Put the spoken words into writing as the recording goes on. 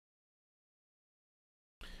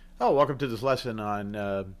Oh, welcome to this lesson on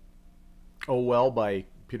Oh Well by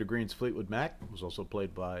Peter Green's Fleetwood Mac. It was also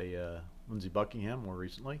played by Lindsey Buckingham more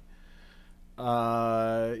recently.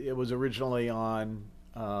 It was originally on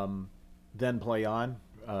Then Play On,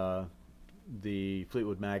 the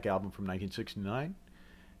Fleetwood Mac album from 1969.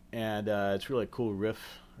 And it's really a cool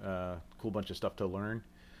riff, cool bunch of stuff to learn.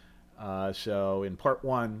 So in part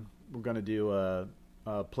one, we're going to do a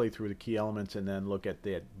play through the key elements and then look at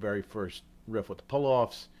the very first riff with the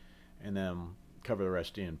pull-offs, and then cover the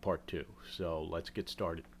rest in part two. So let's get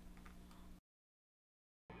started.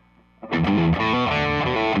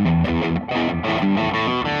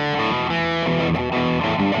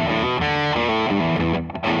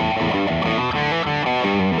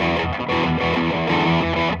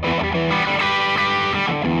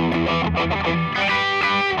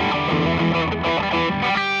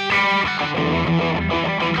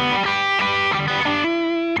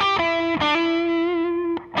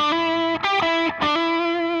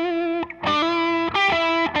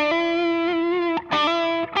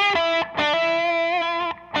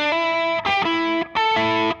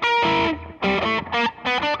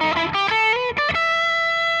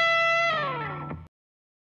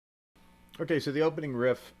 Okay, so the opening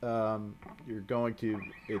riff, you're going to,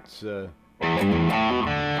 so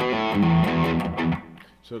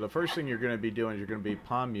the first thing you're going to be doing is you're going to be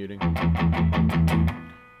palm muting.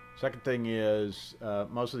 Second thing is,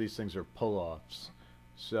 most of these things are pull-offs.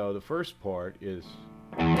 So the first part is,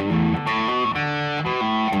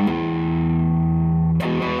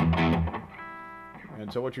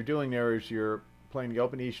 and so what you're doing there is you're playing the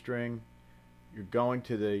open E string, you're going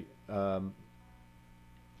to the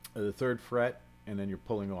third fret, and then you're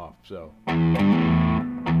pulling off. So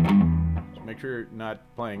make sure you're not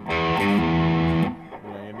playing. Yeah,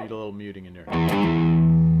 you need a little muting in there.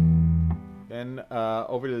 Then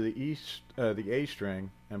over to the the A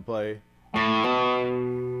string, and play.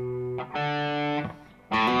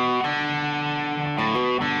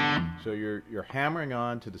 So you're hammering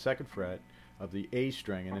on to the second fret of the A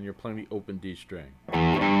string, and then you're playing the open D string.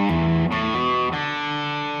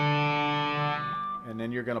 And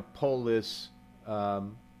then you're going to pull this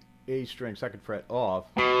A string second fret off,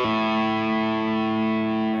 and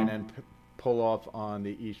then pull off on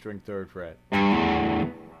the E string third fret.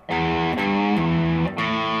 And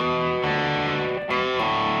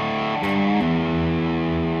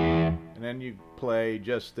then you play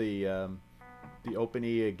just the open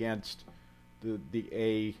E against the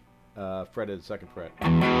A fret of the second fret.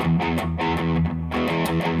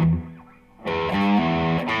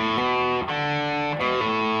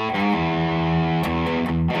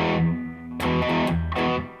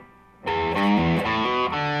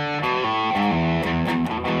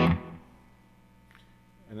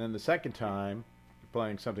 And then the second time, you're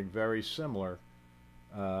playing something very similar.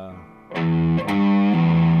 Same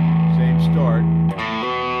start.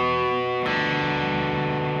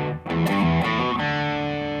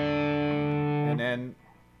 And then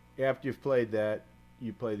after you've played that,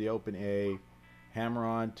 you play the open A, hammer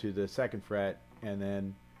on to the second fret, and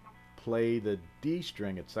then play the D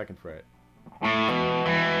string at second fret.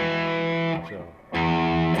 So.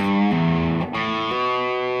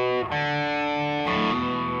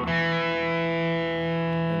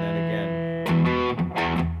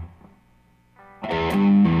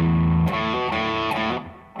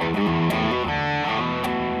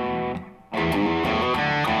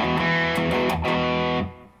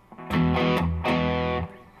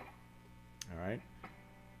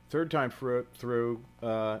 Third time through,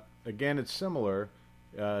 again it's similar.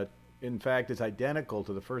 In fact, it's identical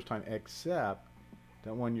to the first time, except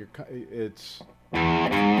that when it's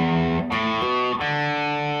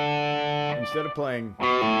instead of playing,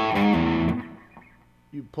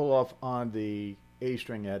 you pull off on the A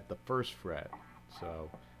string at the first fret.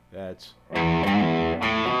 So that's.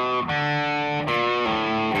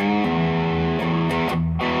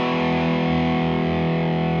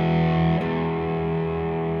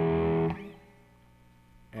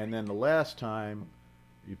 And then the last time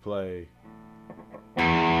you play.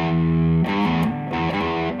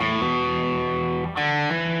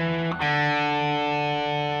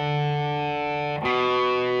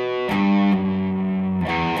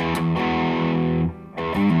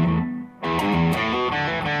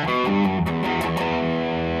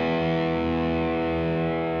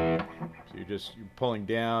 So you're pulling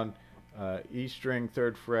down E string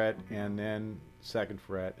third fret, and then second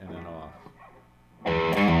fret, and then off.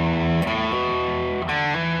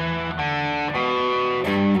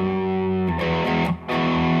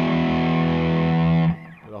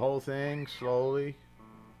 The whole thing slowly.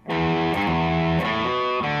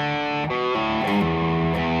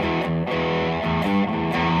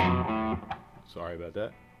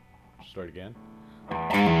 start again.